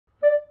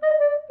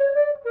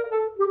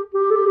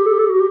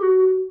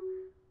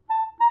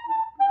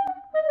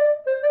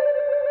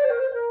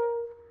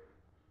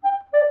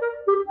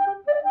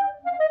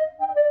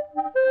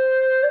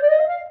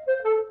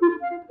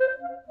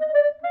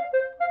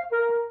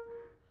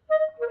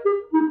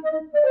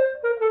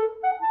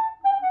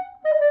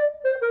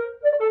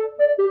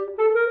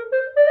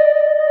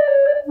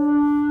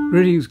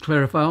Greetings,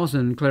 Clariphiles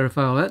and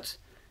Clariphilettes.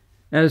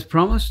 As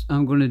promised,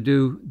 I'm going to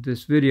do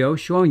this video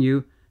showing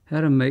you how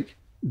to make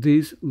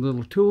these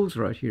little tools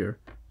right here.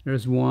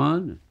 There's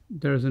one,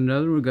 there's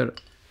another. We've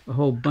got a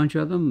whole bunch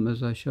of them,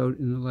 as I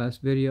showed in the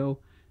last video.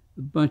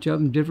 A bunch of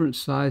them, different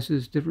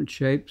sizes, different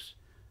shapes,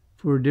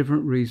 for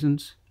different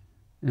reasons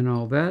and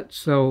all that.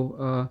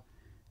 So,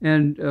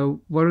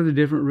 what are the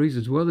different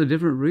reasons? Well, the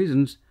different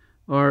reasons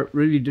are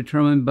really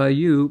determined by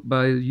you,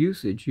 by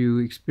usage. You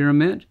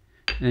experiment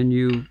and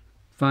you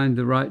find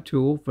the right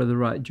tool for the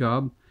right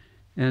job,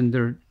 and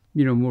there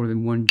are more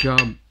than one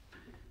job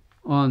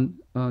on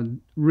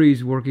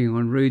reeds, working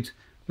on reeds,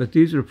 but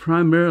these are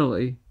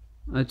primarily,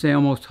 I'd say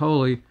almost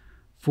wholly,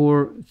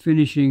 for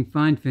finishing,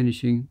 fine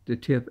finishing the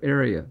tip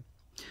area.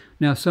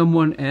 Now,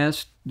 someone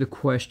asked the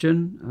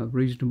question, a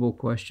reasonable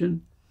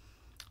question,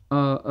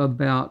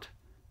 about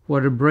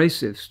what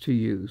abrasives to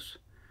use.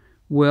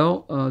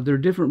 Well, there are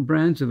different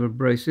brands of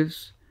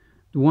abrasives.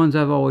 The ones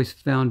I've always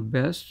found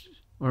best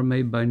are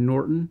made by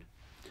Norton.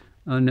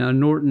 Now,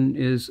 Norton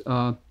is,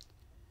 I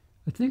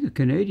think, a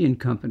Canadian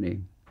company.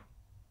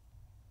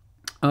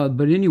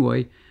 But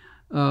anyway,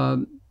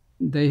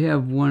 they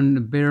have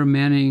one Bear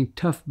Manning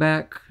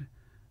Toughback,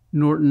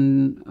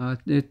 Norton, I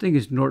think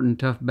it's Norton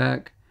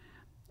Toughback.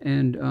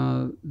 And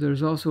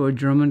there's also a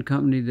German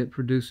company that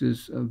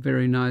produces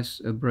very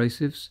nice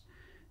abrasives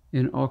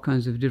in all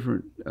kinds of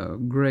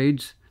different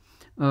grades.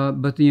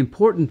 But the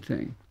important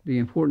thing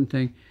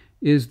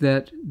is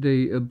that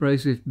the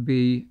abrasive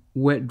be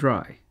wet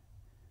dry.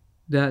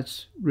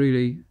 That's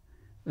really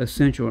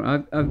essential.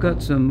 I've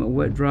got some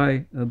wet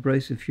dry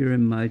abrasive here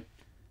in my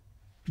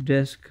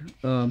desk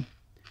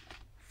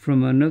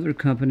from another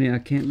company. I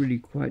can't really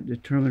quite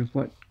determine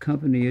what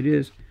company it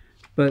is,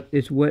 but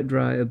it's wet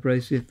dry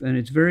abrasive and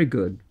it's very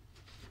good.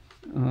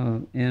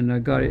 And I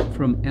got it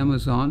from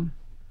Amazon.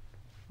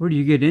 Where do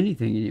you get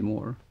anything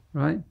anymore,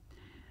 right?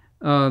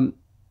 Anyway,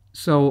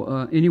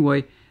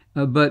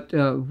 but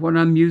what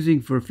I'm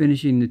using for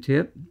finishing the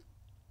tip,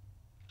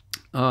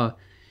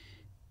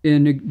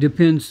 and it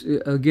depends,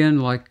 again,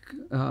 like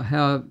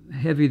how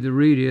heavy the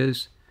reed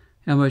is,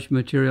 how much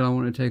material I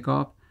want to take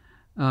off.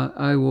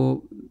 I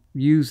will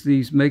use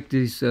these, make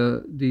these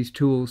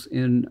tools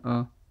in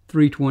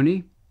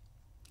 320,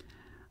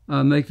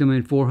 make them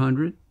in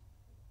 400,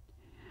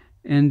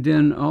 and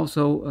then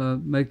also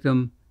make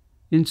them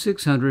in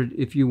 600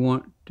 if you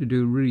want to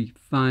do really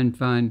fine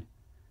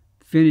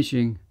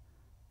finishing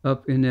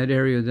up in that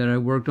area that I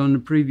worked on in the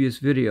previous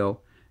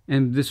video.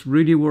 And this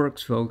really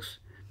works, folks.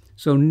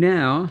 So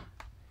now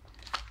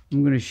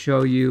I'm going to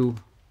show you,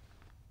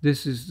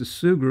 this is the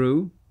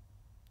Sugru,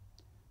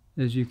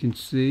 as you can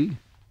see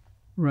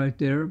right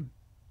there,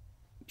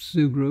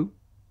 Sugru.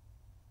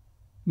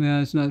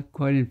 Yeah, it's not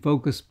quite in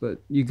focus,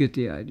 but you get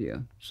the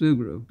idea.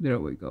 Sugru, there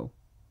we go.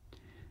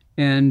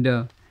 And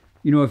if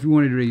you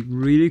wanted to be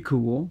really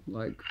cool,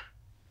 like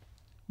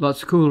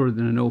lots cooler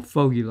than an old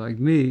fogey like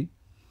me,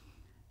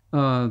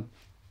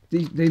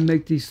 they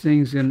make these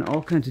things in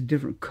all kinds of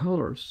different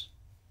colors.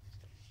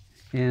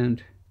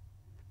 And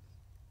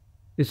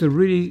it's a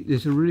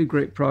really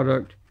great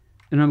product,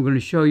 and I'm going to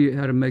show you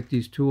how to make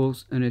these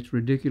tools, and it's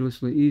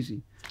ridiculously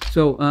easy.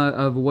 So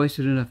I've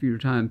wasted enough of your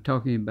time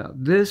talking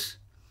about this.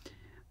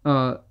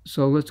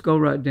 So let's go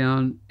right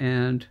down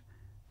to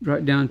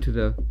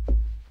the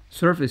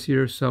surface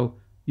here, so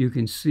you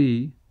can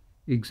see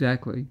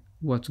exactly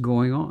what's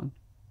going on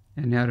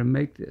and how to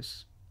make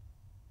this.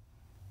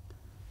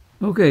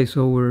 Okay,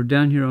 so we're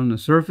down here on the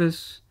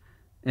surface,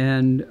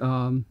 and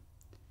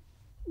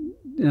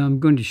I'm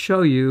going to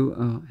show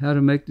you how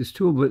to make this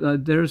tool,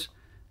 but there's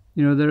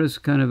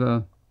kind of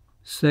a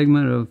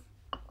segment of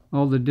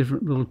all the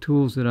different little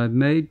tools that I've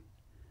made.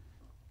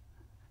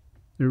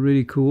 They're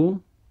really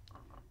cool,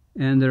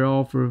 and they're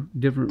all for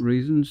different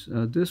reasons.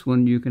 This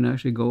one you can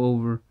actually go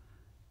over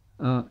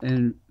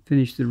and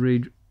finish the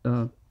reed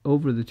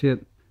over the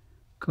tip,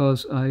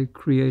 because I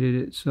created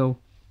it so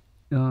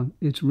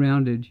it's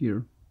rounded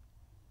here.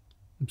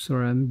 I'm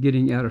sorry, I'm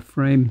getting out of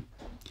frame,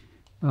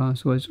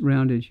 so it's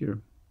rounded here.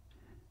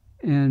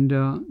 And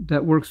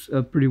that works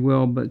pretty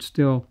well, but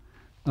still,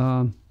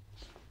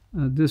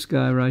 this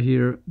guy right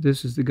here,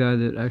 this is the guy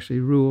that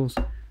actually rules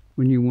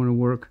when you want to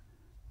work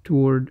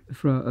toward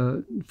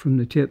from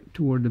the tip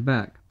toward the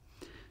back.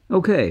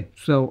 Okay,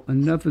 so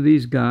enough of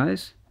these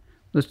guys.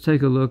 Let's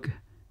take a look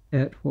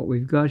at what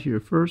we've got here.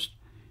 First,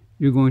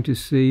 you're going to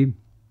see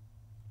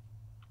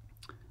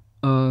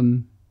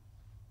I've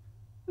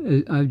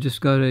just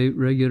got a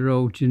regular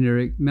old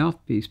generic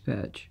mouthpiece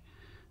patch.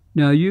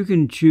 Now, you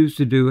can choose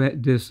to do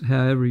this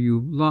however you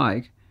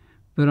like,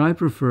 but I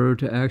prefer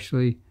to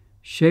actually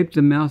shape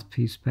the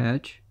mouthpiece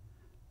patch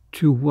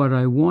to what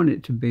I want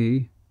it to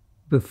be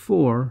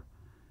before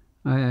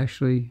I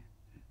actually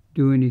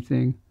do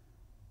anything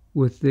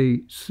with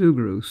the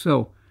Sugru.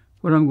 So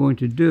what I'm going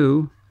to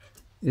do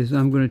is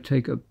I'm going to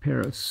take a pair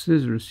of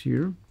scissors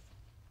here,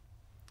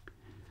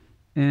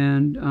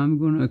 and I'm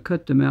going to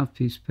cut the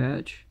mouthpiece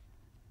patch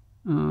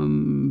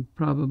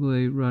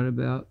probably right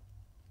about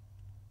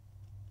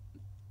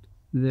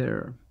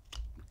there.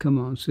 Come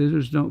on,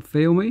 scissors, don't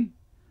fail me.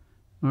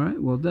 All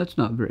right, well, that's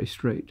not very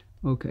straight.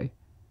 Okay.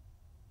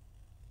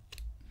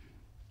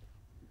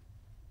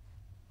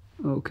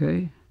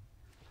 Okay,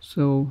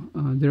 so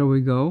there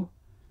we go.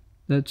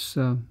 That's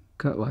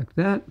cut like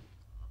that.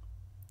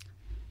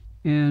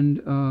 And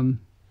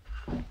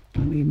let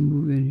me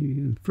move in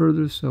even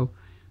further so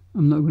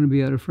I'm not going to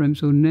be out of frame.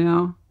 So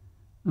now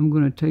I'm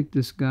going to take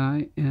this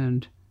guy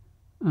and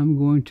I'm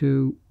going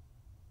to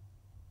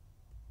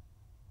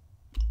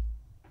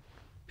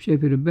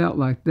shape it about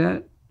like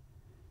that.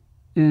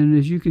 And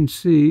as you can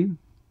see,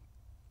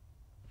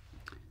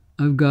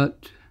 I'm going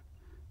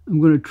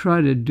to try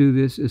to do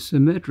this as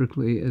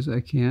symmetrically as I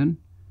can.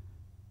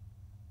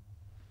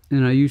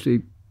 And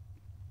I'm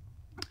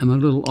a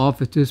little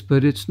off at this,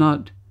 but it's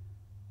not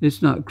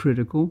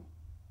critical.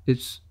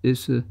 It's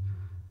a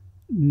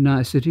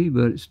nicety,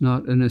 but it's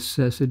not a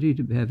necessity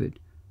to have it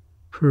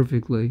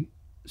perfectly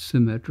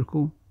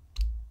symmetrical,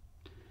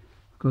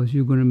 because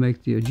you're going to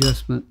make the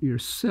adjustment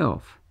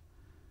yourself.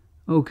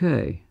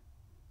 Okay,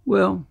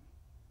 well,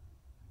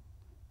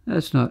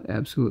 that's not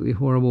absolutely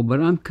horrible, but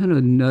I'm kind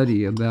of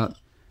nutty about,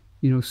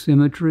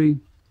 symmetry,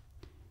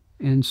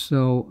 and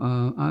so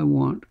I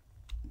want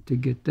to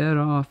get that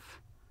off.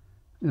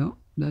 Well,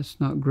 that's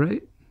not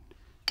great.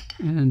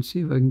 And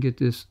see if I can get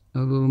this a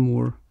little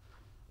more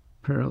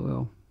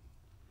parallel.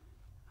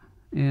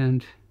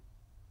 And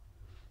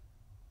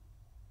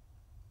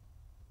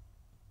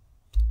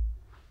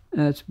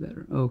that's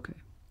better. Okay.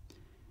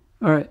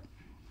 All right.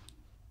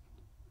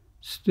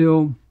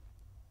 Still.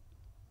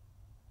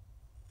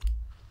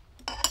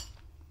 All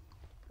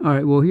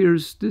right. Well,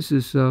 this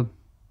is.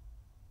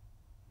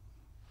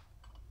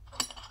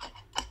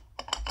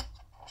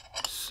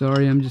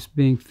 Sorry, I'm just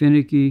being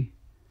finicky,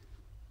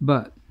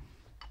 but.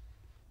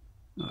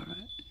 All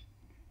right.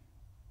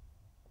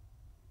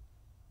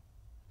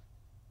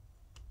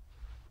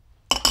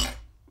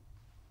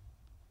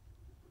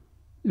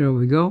 There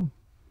we go.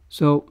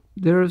 So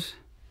there's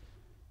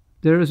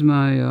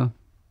my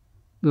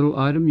little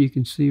item you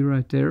can see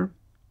right there.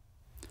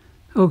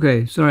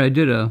 Okay, sorry, I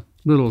did a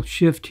little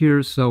shift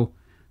here, so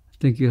I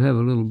think you'll have a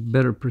little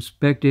better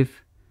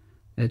perspective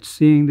at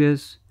seeing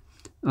this.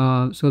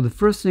 So the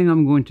first thing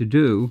I'm going to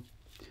do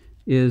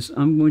is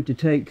I'm going to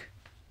take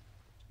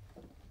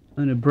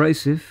an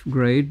abrasive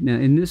grade. Now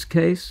in this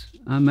case,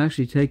 I'm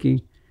actually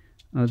taking,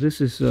 this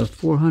is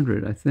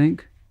 400, I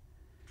think.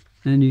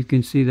 And you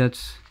can see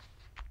that's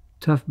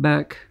tough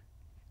back.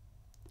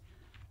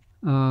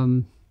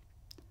 So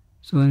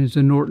and it's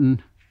a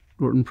Norton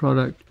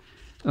product.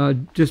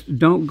 Just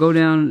don't go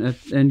down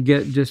and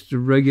get just a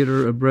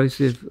regular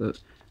abrasive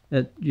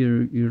at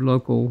your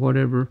local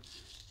whatever,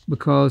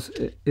 because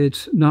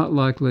it's not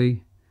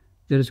likely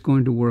that it's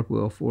going to work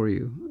well for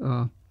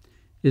you.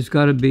 It's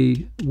got to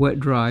be wet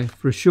dry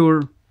for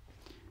sure.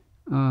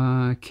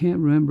 I can't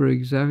remember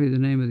exactly the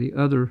name of the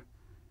other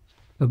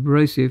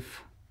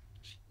abrasive.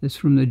 It's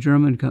from the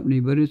German company,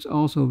 but it's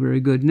also very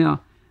good.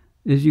 Now,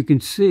 as you can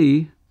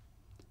see,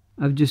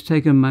 I've just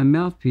taken my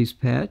mouthpiece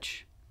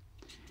patch,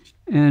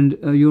 and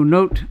you'll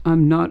note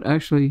I'm not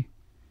actually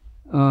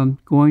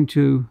going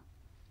to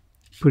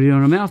put it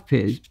on a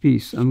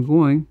mouthpiece. I'm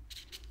going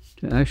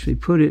to actually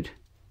put it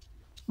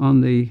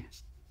on the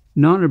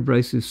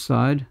non-abrasive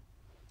side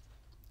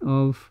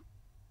of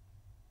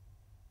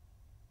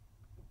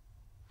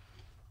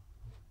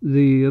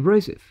the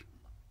abrasive.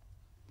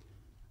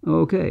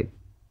 Okay.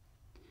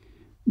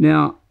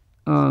 Now,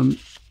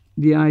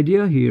 the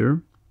idea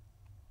here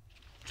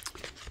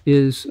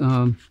is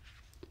to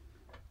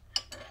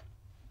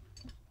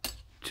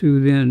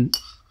then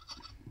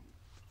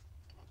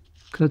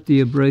cut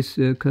the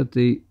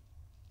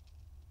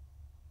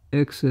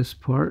excess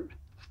part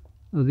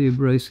of the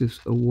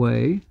abrasives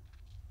away.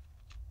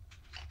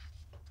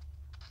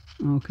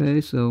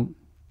 Okay, so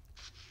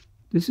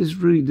this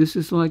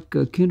is like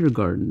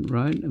kindergarten,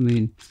 right? I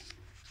mean,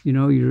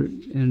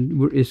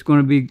 it's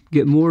going to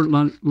get more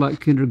like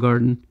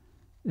kindergarten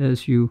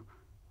as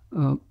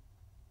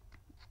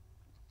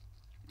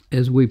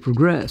we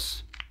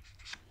progress.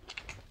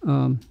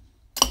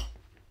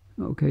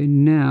 Okay,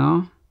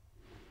 now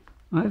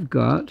I've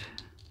got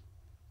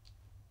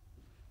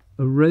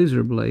a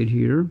razor blade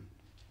here,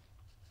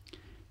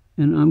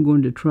 and I'm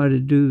going to try to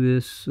do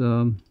this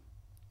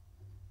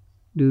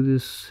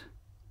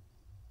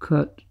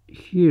cut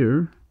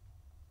here.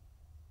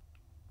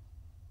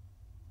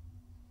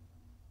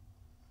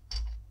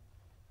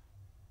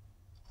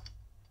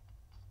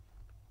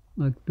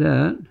 Like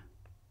that.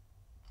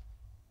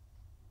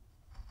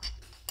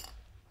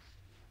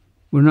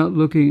 We're not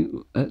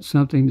looking at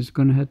something that's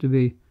going to have to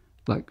be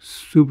like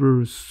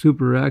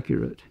super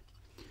accurate.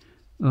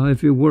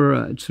 If it were,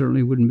 it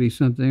certainly wouldn't be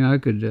something I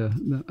could do.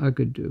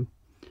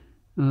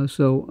 All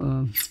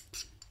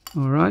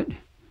right.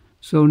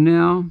 So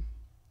now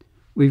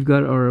we've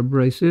got our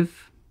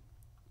abrasive.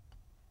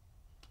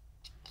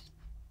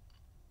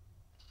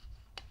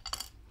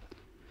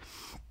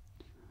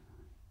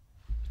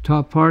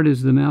 Top part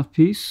is the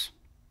mouthpiece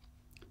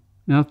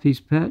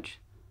patch.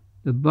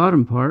 The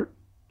bottom part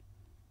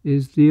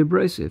is the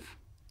abrasive.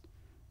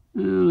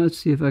 Let's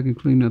see if I can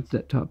clean up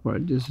that top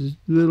part. This is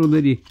little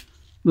bitty,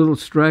 little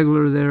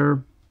straggler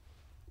there.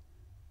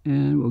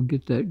 And we'll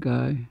get that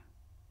guy.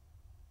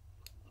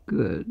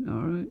 Good.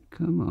 All right,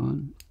 come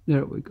on.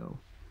 There we go.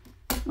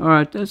 All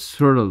right, that's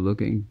sort of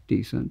looking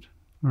decent.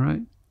 All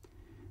right.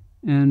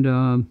 And,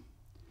 all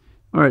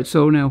right,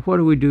 so now what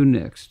do we do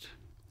next?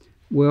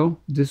 Well,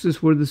 this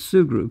is where the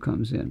Sugru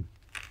comes in.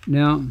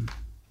 Now,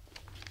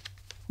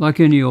 like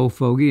any old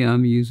fogey,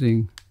 I'm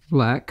using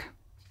black.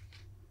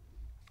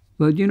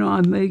 But, you know,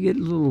 I may get a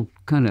little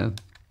kind of,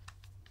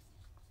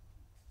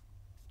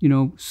 you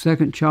know,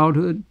 second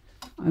childhood.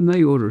 I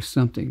may order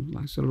something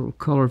like a little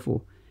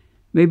colorful.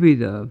 Maybe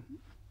the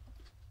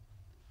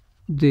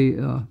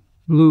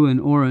blue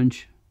and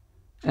orange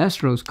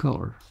Astros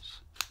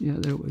colors. Yeah,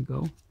 there we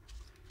go.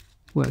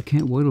 Well, I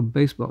can't wait till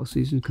baseball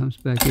season comes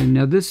back in.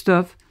 Now, this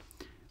stuff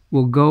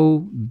will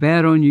go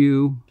bad on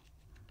you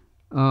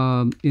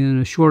in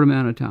a short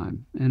amount of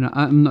time. And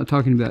I'm not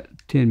talking about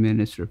 10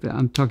 minutes.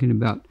 I'm talking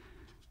about,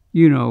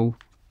 you know,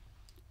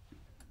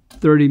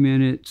 30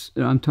 minutes.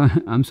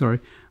 I'm sorry.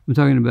 I'm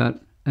talking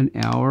about an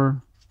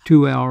hour,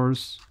 2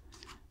 hours.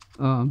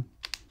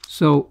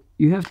 So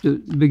you have to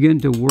begin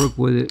to work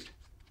with it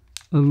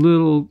a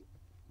little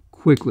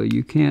quickly.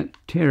 You can't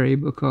tarry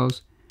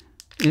because,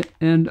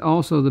 and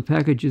also the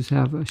packages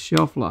have a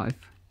shelf life.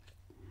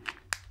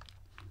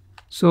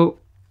 So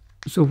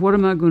what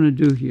am I going to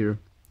do here?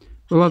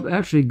 Well, I've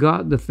actually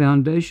got the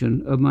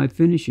foundation of my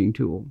finishing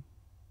tool.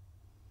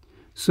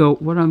 So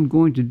what I'm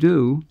going to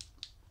do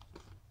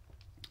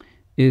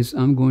is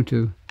I'm going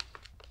to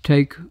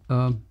take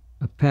a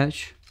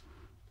patch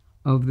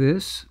of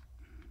this.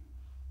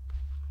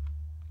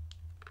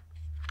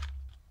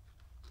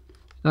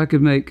 I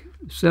could make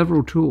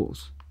several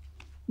tools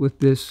with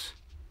this,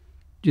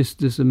 just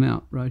this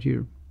amount right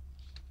here.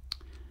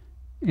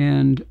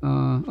 And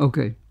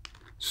okay,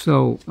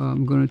 so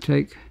I'm going to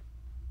take,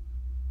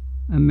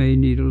 I may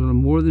need a little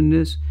more than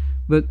this,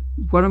 but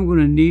what I'm going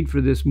to need for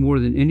this more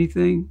than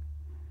anything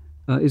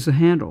is a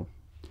handle.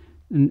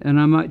 And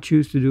I might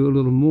choose to do a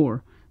little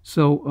more.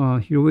 So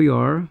here we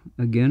are,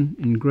 again,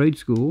 in grade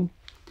school,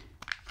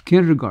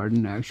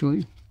 kindergarten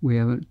actually. We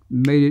haven't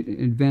made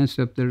it advanced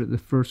up there to the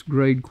first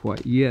grade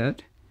quite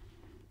yet.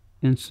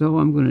 And so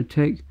I'm going to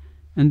take,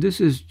 and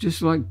this is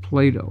just like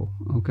Play-Doh,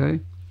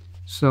 okay?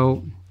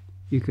 So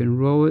you can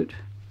roll it.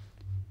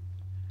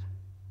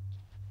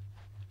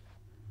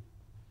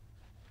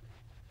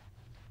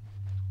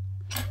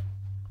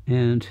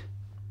 And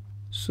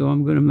so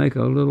I'm going to make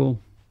a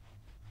little,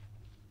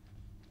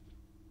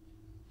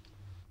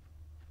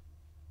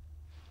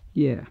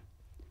 yeah,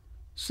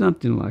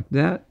 something like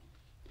that.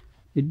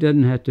 It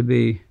doesn't have to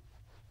be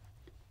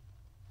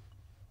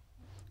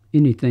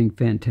anything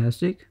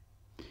fantastic.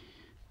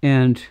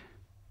 And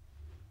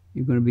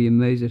you're going to be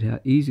amazed at how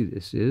easy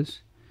this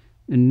is.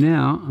 And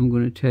now I'm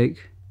going to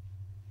take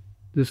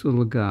this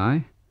little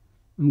guy.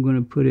 I'm going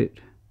to put it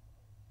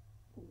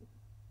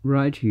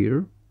right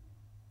here.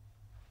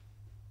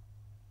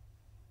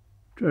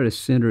 Try to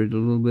center it a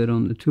little bit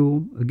on the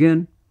tool.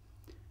 Again,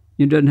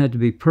 it doesn't have to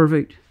be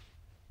perfect.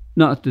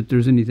 Not that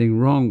there's anything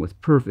wrong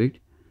with perfect.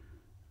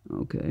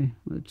 Okay,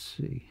 let's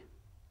see.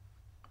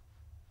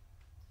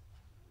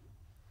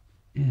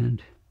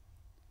 And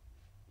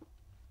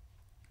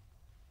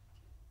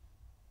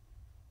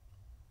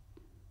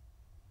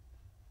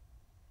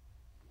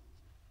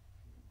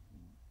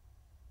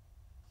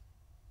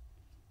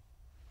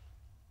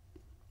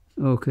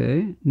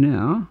okay,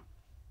 now,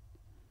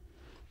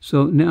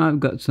 so now I've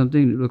got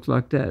something that looks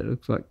like that. It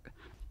looks like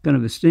kind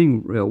of a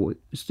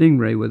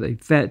stingray with a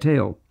fat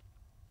tail.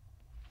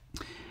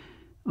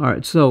 All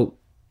right, so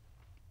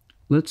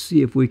let's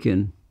see if we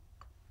can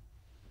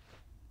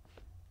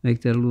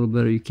make that a little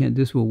better. You can't,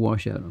 this will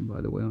wash out,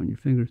 by the way, on your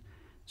fingers.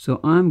 So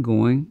I'm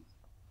going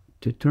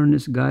to turn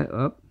this guy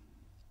up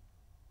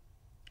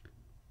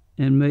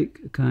and make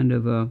a kind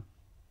of a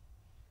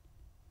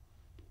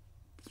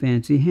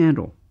fancy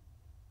handle.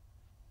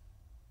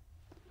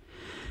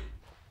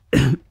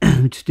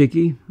 It's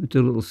sticky. It's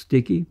a little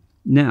sticky.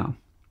 Now,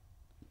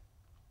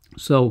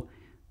 so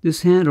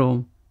this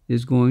handle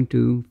is going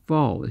to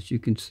fall, as you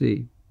can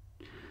see.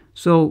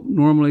 So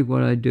normally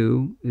what I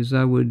do is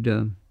I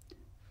would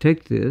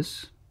take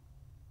this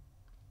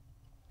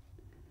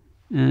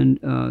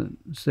and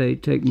say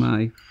take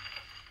my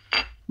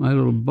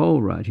little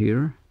bowl right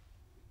here,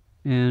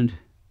 and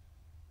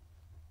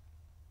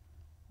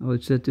I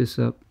would set this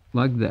up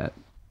like that.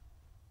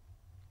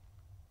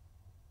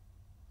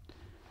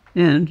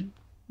 And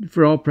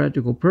for all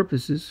practical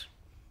purposes,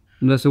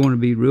 unless I want to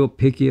be real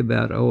picky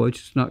about, oh, it's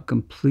just not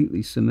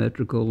completely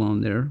symmetrical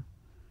on there.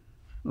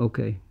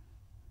 Okay.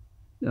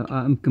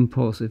 I'm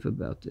compulsive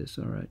about this,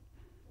 all right.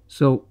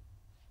 So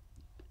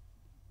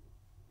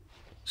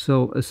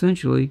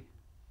essentially,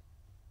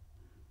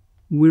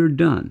 we're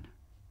done.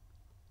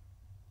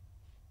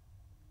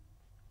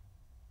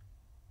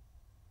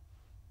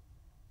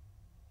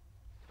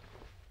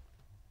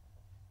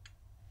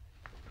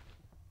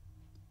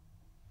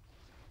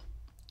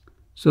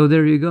 So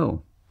there you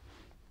go.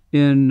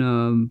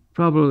 in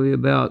probably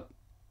about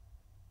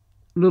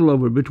a little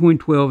over between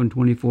 12 and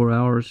 24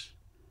 hours.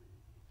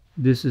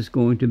 This is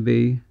going to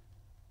be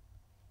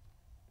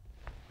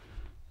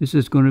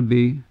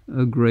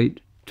a great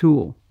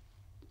tool.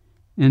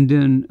 And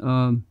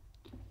then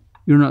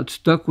you're not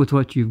stuck with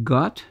what you've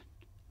got.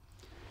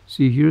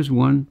 See, here's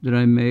one that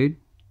I made.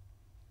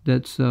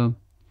 That's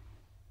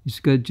it's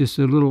got just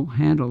a little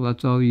handle.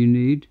 That's all you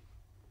need.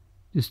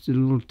 Just a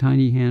little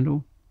tiny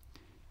handle.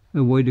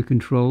 A way to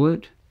control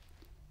it.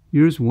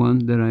 Here's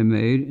one that I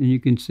made, and you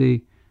can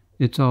see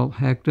it's all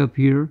hacked up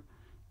here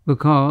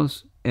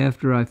because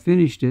after I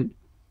finished it,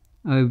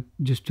 I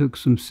just took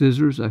some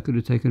scissors. I could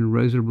have taken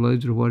razor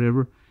blades or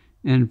whatever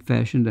and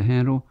fashioned a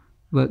handle,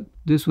 but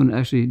this one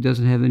actually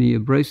doesn't have any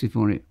abrasive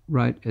on it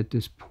right at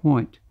this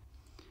point.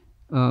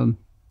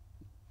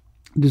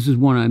 This is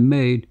one I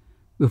made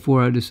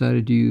before I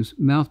decided to use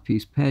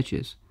mouthpiece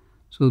patches.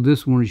 So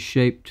this one is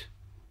shaped,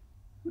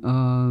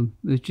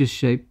 it's just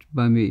shaped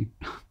by me.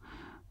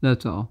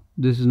 That's all.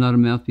 This is not a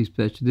mouthpiece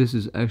patch. This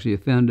is actually a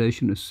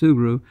foundation of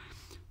Sugru.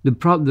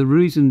 The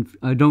reason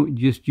I don't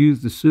just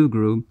use the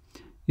Sugru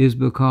is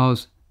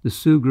because the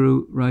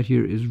Sugru right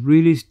here is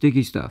really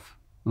sticky stuff,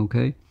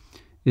 okay?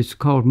 It's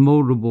called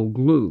moldable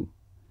glue,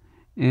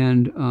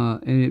 and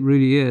it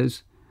really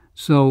is.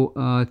 So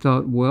I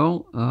thought,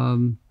 well,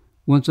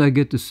 once I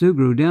get the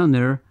Sugru down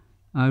there,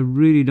 I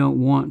really don't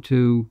want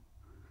to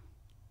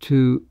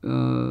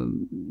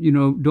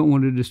don't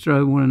want to destroy.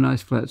 I want a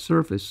nice flat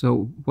surface.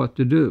 So what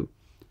to do?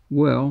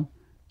 Well,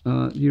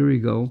 here we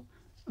go.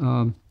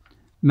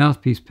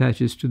 Mouthpiece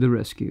patches to the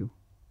rescue.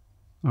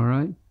 All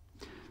right.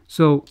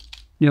 So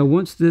now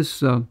once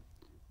this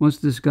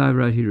guy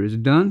right here is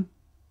done,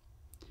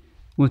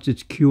 once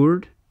it's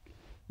cured,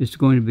 it's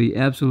going to be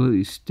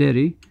absolutely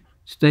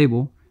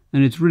stable,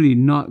 and it's really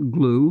not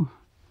glue.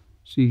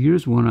 See,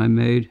 here's one I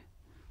made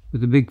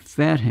with a big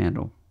fat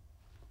handle.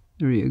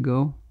 There you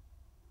go.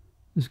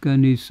 This guy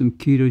needs some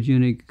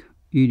ketogenic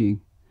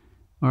eating.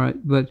 All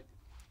right, but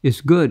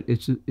it's good.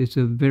 It's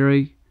a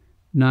very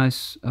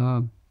nice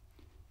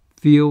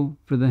feel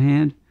for the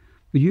hand.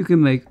 But you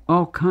can make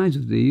all kinds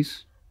of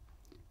these,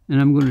 and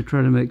I'm going to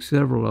try to make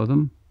several of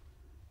them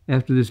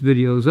after this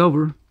video is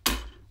over,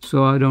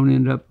 so I don't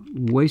end up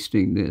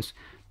wasting this.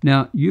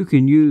 Now you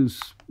can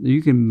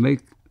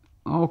make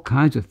all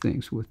kinds of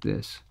things with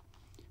this.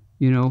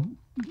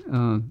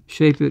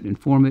 Shape it and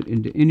form it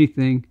into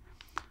anything.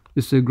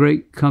 It's a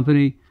great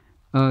company.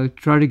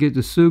 Try to get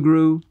the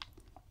Sugru,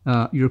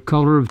 your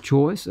color of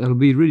choice. That'll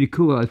be really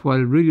cool. That's what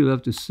I'd really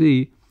love to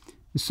see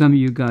is some of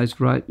you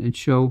guys write and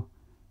show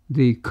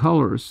the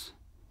colors.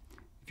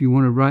 If you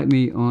want to write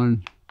me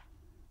on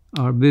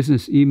our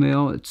business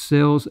email at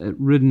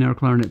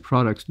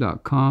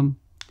sales@ridenourclarinetproducts.com,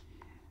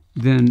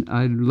 then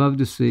I'd love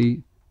to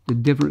see the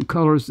different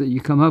colors that you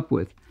come up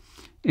with.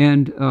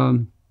 And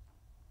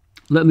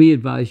let me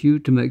advise you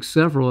to make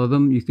several of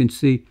them. You can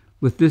see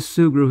with this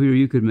Sugru here,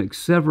 you could make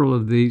several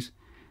of these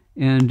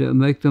and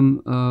make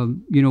them,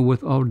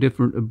 with all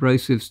different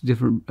abrasives,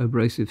 different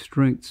abrasive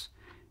strengths.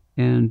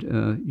 And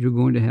you're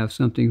going to have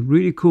something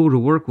really cool to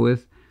work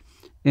with.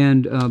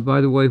 And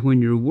by the way,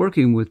 when you're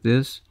working with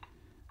this,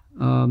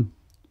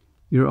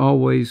 you're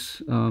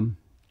always,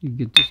 you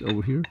get this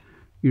over here,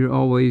 you're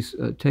always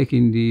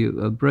taking the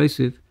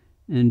abrasive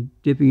and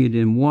dipping it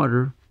in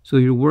water. So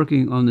you're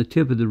working on the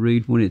tip of the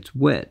reed when it's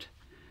wet.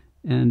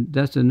 And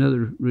that's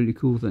another really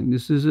cool thing.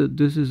 This is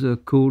a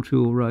cool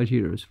tool right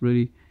here. It's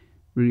really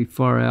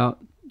far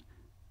out.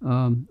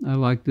 I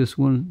like this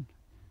one,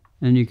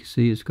 and you can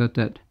see it's got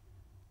a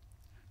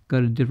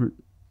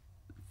different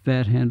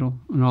fat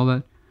handle and all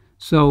that.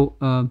 So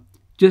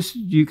just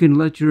you can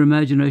let your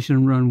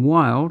imagination run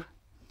wild,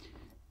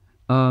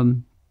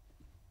 and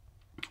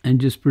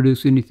just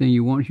produce anything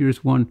you want.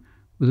 Here's one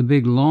with a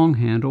big long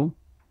handle.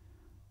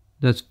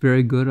 That's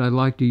very good. I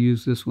like to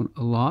use this one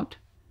a lot.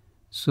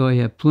 So I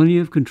have plenty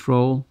of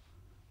control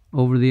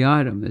over the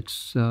item.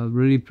 It's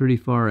really pretty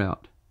far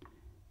out.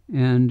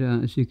 And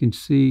as you can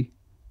see,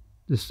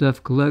 the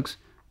stuff collects.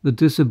 But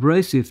this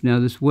abrasive now,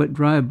 this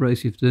wet-dry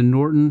abrasive, the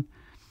Norton,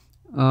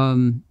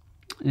 and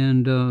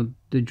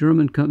the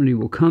German company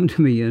will come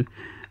to me in.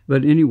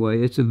 But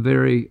anyway, it's a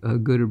very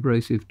good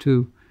abrasive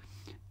too.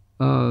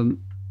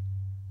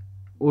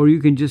 Or you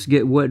can just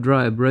get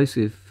wet-dry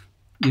abrasive,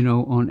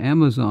 on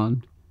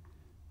Amazon.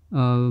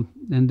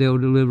 And they'll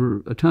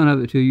deliver a ton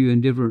of it to you in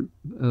different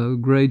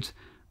grades.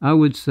 I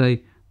would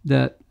say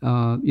that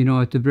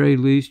at the very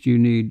least you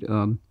need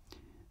some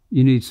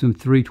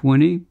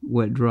 320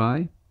 wet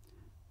dry,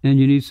 and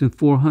you need some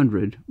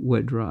 400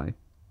 wet dry,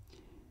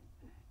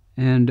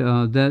 and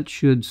that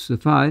should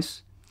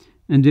suffice.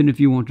 And then if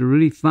you want to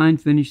really fine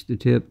finish the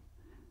tip,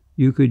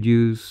 you could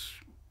use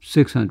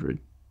 600,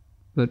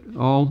 but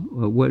all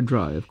wet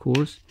dry, of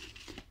course.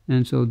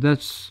 And so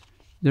there's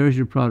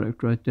your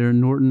product right there,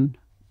 Norton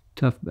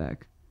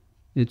Toughback.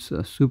 It's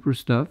super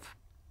stuff,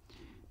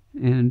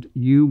 and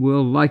you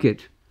will like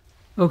it.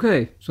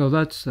 Okay, so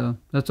that's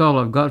all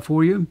I've got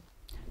for you,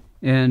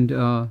 and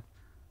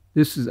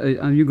this is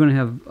you're going to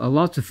have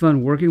lots of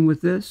fun working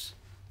with this.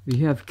 If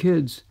you have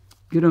kids,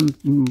 get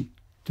them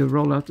to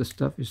roll out the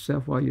stuff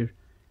yourself while you're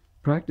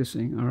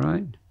practicing, all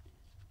right?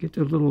 Get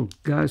the little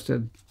guys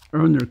to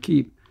earn their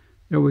keep.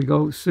 There we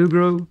go,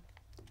 Sugru,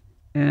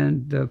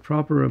 and the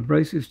proper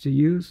abrasives to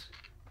use.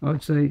 I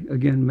would say,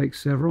 again, make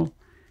several.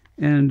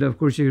 And, of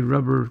course, your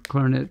rubber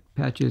clarinet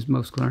patches.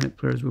 Most clarinet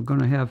players were going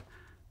to have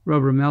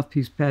rubber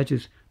mouthpiece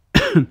patches.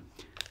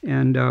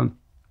 And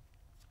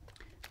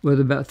with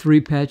about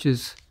 3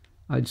 patches,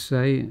 I'd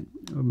say,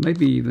 or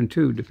maybe even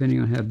 2,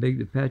 depending on how big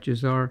the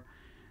patches are,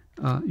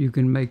 you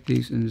can make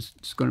these, and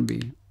it's going to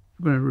be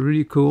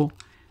really cool.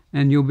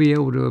 And you'll be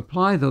able to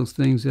apply those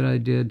things that I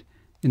did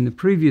in the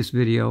previous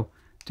video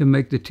to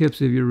make the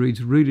tips of your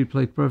reeds really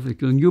play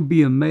perfectly. And you'll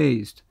be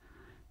amazed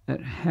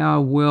at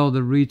how well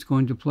the reed's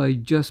going to play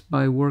just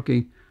by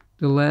working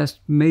the last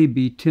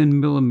maybe 10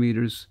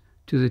 millimeters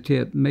to the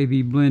tip,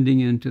 maybe blending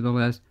into the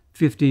last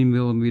 15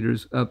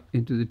 millimeters up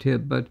into the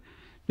tip, but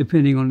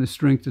depending on the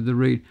strength of the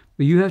reed.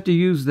 But you have to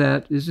use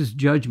that. This is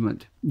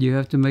judgment. You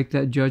have to make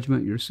that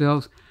judgment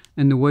yourselves,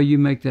 and the way you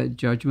make that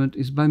judgment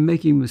is by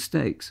making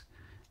mistakes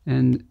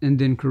and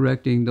then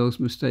correcting those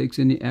mistakes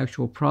in the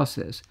actual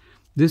process.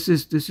 This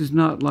is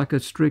not like a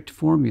strict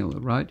formula,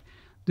 right?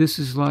 This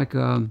is like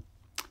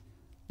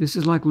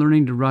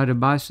learning to ride a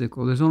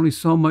bicycle. There's only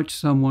so much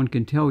someone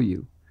can tell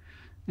you,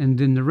 and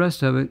then the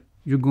rest of it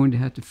you're going to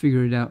have to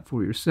figure it out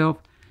for yourself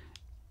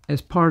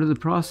as part of the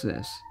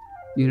process,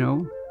 you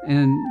know.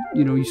 And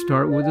you know, you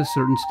start with a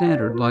certain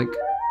standard, like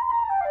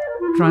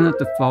try not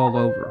to fall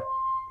over.